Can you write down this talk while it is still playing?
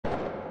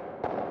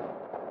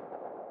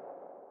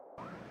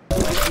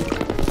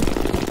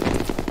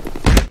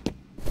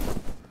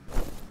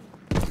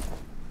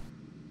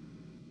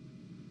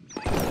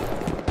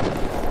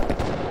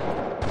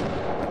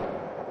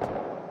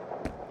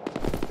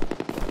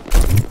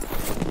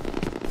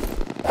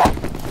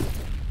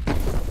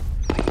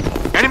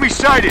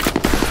sighted.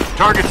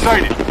 Target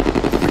sighted.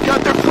 We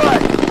got their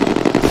flag.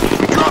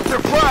 We dropped their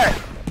flag.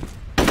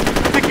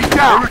 I think he's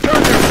down. They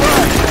returned their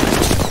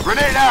flag.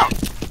 Grenade out.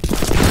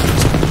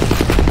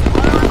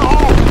 Fire in the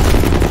hole.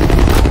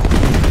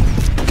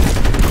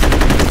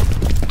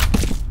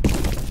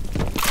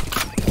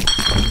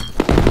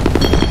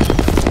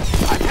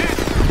 I'm hit.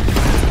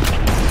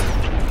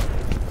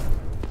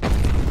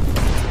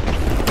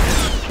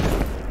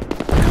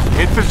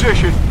 In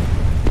position.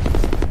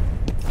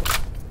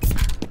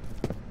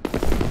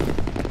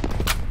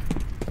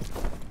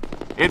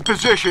 In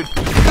position.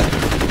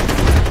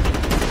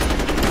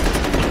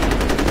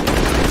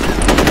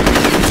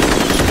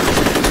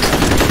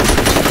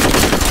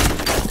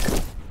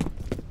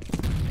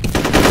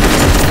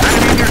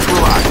 Enemy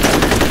neutralized.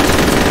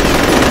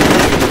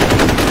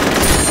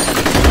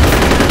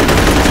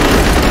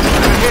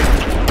 Hit.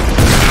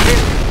 Hit.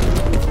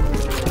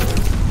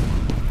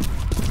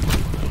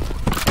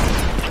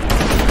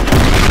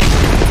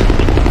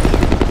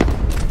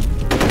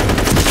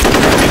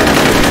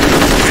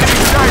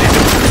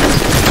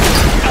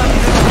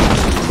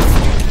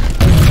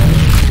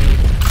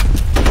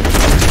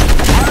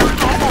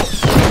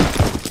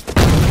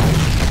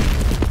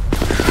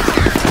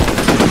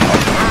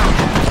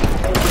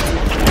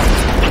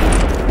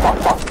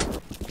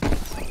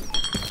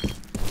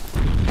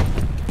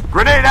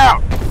 Grenade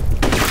out!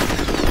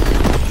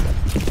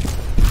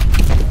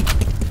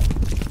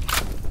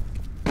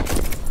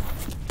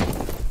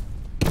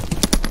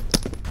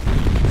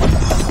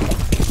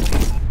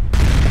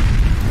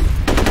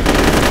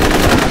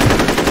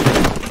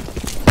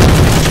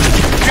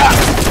 Got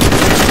it!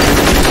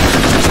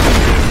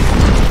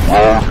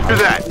 Do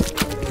that!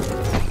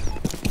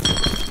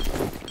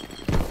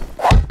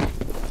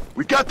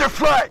 We got their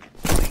flag.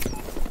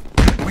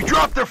 We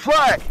dropped their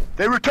flag.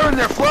 They returned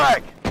their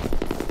flag.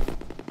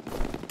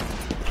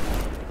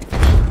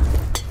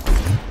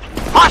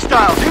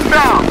 Hostiles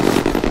inbound!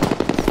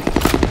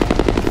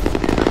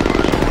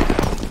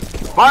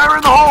 Fire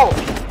in the hole!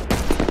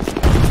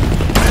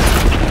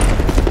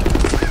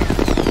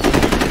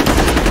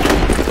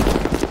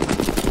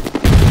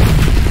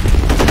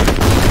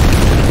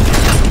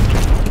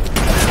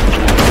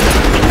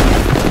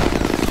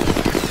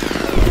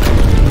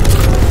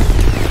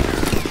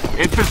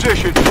 In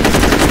position.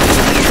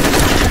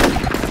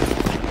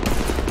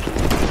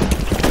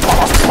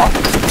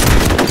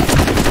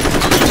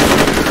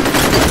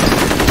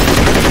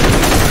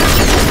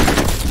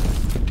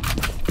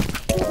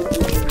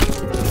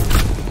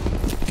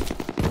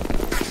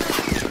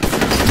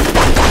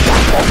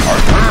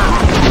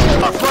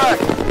 Our flag.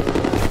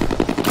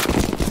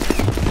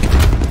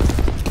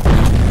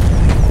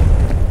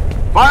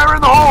 Fire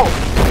in the hole!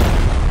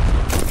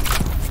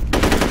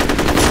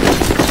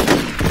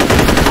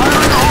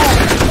 Fire in the hole!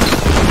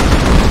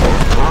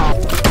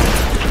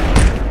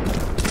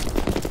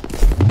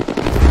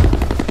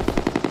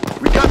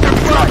 We got their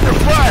flag. Their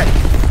flag.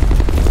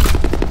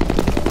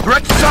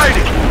 Threat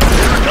sighted.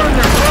 They returned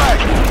their flag.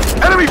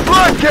 Enemy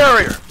flag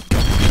carrier.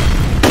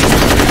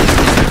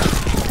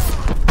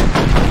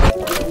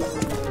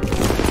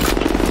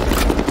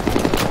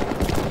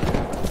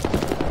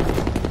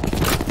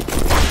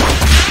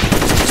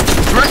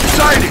 Threat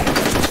sighted.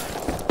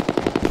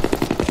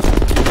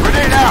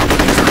 Grenade out!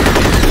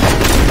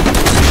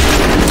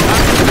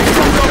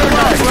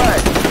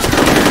 Flag.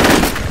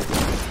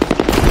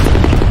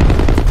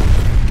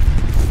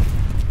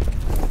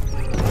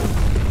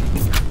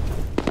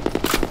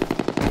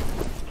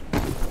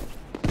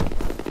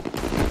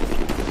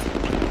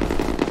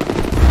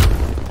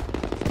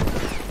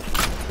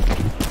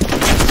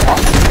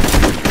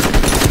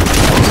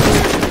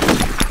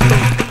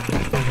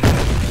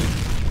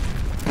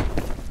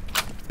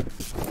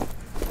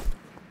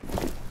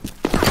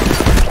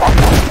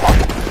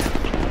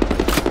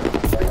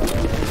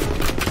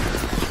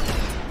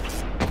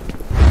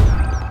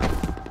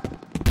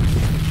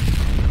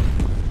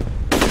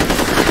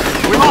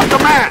 We lost a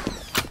man!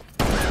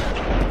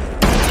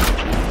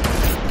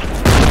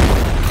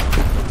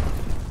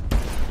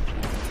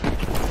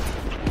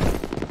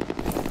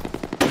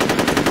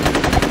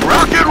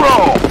 Rock and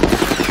roll!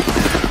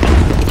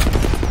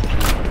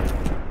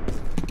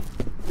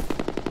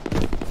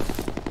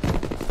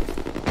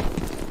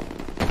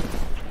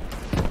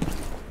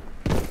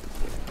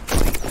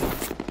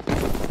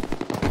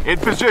 In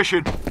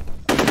position.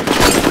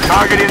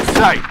 Target in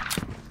sight.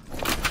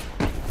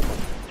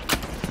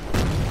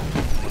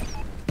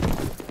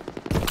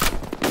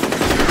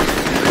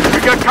 We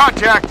got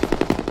contact.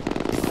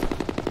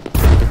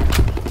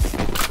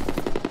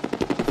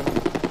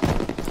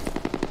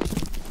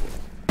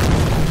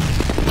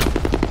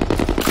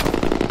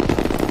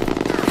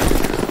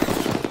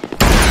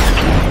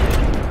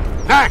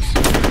 Nice.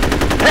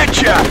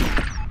 Headshot.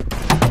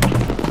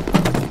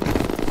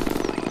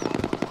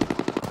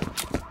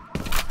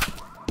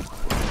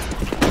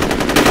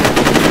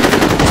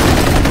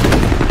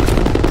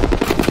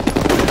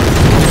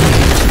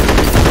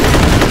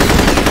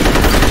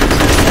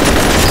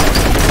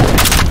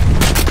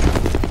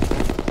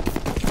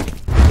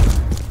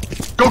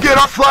 Go get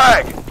our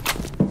flag!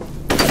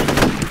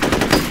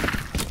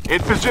 In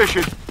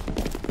position.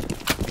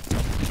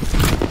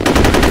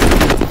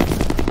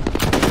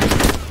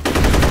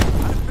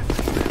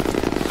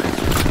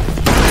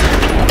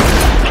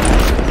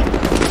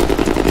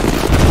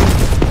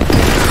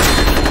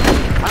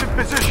 I'm in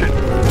position.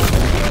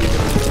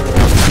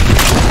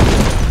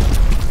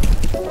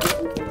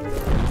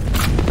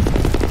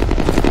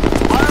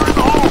 Fire in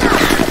the hole.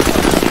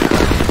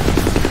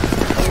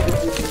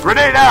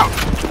 Grenade out.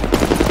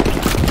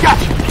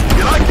 Gotcha.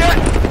 You like that?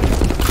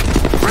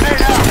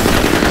 Grenade out.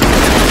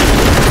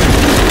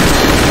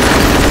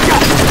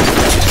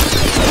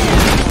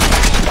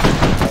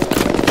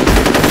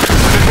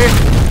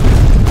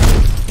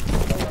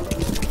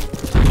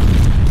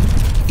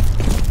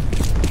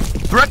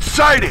 Threat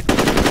sighted!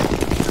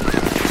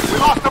 We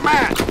lost a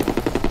man!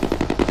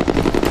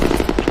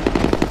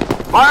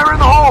 Fire in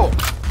the hole!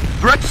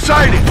 Threat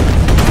sighted!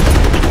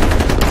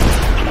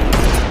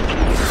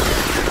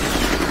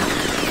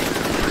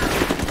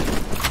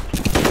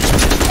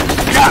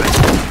 Got it!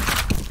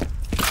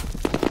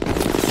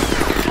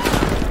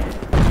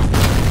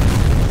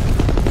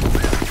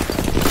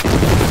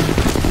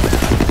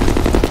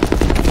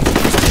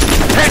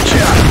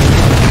 Headshot!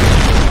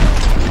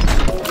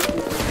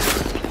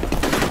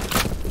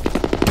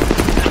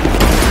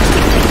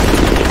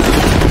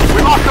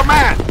 We lost a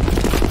man!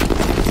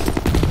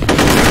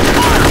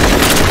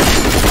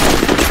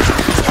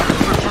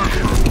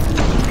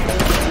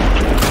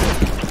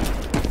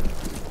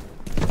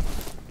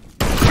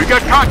 We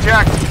got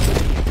contact!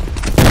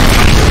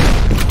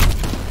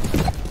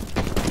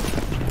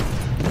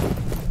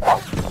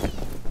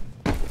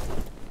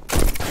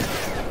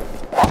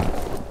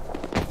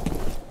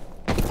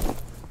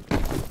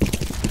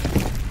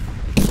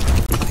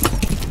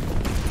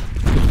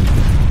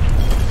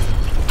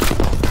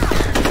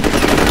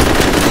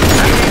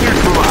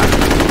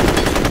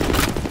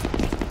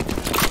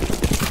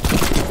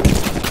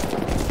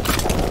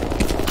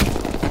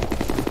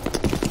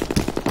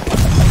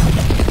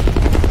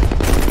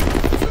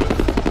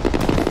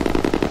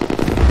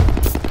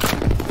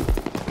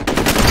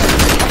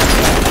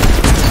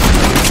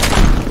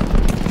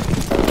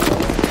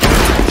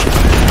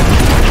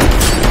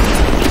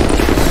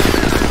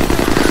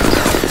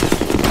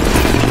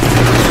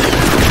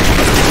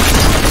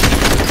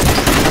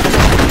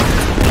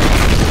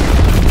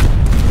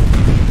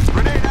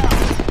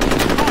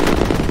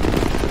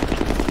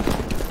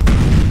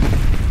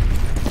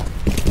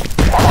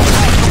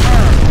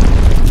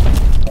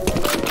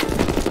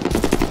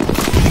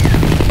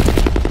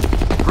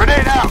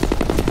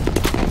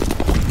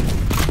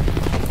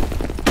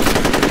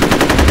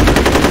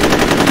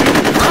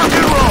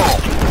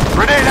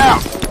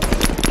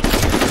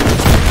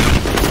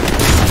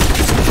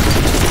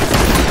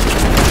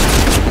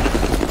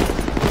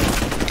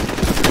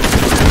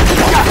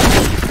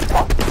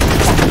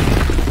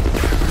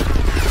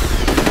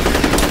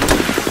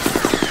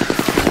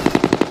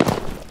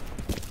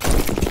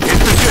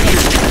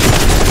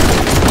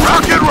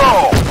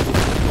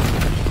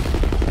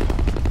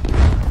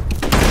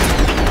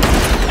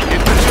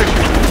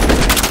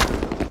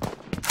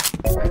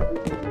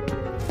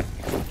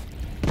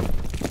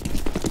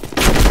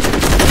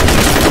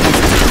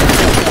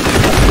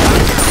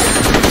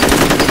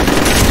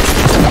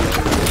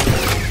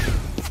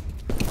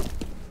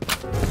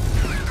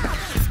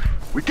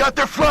 We got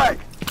their flag!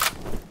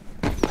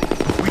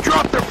 We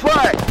dropped their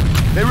flag!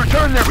 They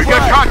returned their flag! We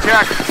got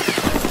contact!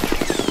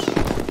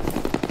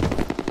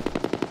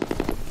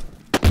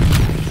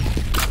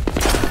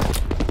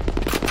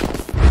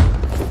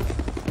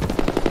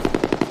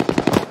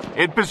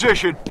 In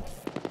position.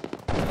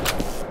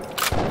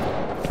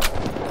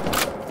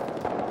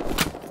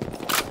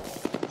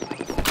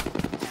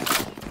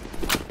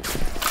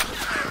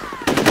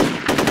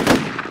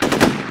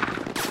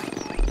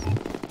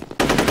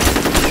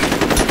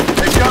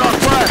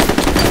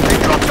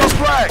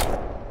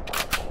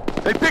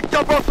 They picked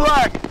up our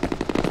flag!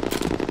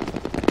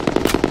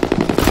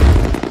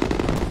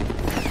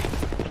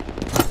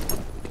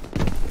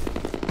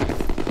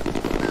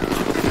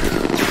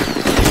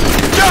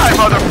 Die,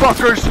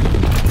 motherfuckers!